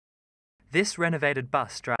This renovated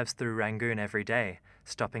bus drives through Rangoon every day,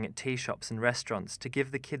 stopping at tea shops and restaurants to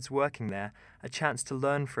give the kids working there a chance to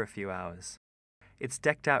learn for a few hours. It's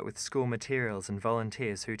decked out with school materials and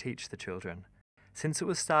volunteers who teach the children. Since it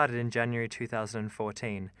was started in January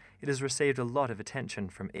 2014, it has received a lot of attention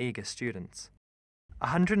from eager students.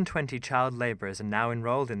 120 child labourers are now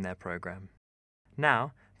enrolled in their program.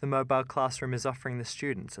 Now, the mobile classroom is offering the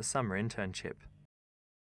students a summer internship.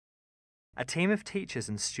 A team of teachers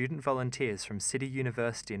and student volunteers from City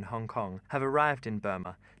University in Hong Kong have arrived in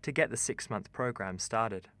Burma to get the 6-month program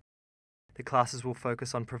started. The classes will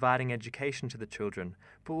focus on providing education to the children,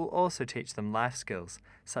 but will also teach them life skills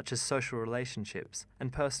such as social relationships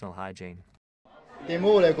and personal hygiene. တင်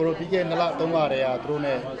မို့လေကိုတို့ပြီးခဲ့2လ3လတည်းကသူတို့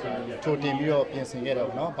ਨੇ ချိုတင်ပြီးတော့ပြင်ဆင်ခဲ့တယ်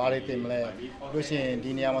ပေါ့နော်ဘာတွေတင်မလဲလို့ရှိရင်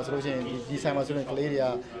ဒီနေရာမှာဆိုလို့ရှိရင်ဒီဆိုင်မှာဆိုရင်ကလေးတွေက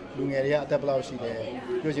လူငယ်တွေကအသက်ဘယ်လောက်ရှိတယ်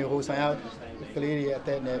လို့ရှိရင်ဟိုဆိုင်ကကလေးတွေရဲ့အသ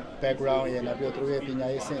က်နဲ့ background ရဲ့နောက်ပြီးတော့သူတို့ရဲ့ပညာ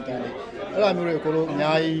ရေးစင်တန်းတွေအဲ့လိုမျိုးတွေကိုတို့အ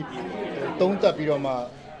များကြီးသုံးသပ်ပြီးတော့မှ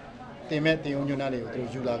တင်မဲ့တင်ဦးညွှန်းတန်းတွေကိုသူတို့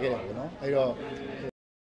ယူလာခဲ့တယ်ပေါ့နော်အဲ့တော့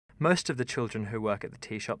Most of the children who work at the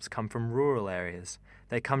tea shops come from rural areas.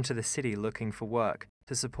 They come to the city looking for work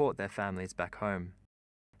to support their families back home.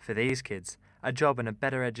 For these kids, a job and a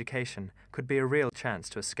better education could be a real chance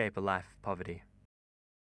to escape a life of poverty.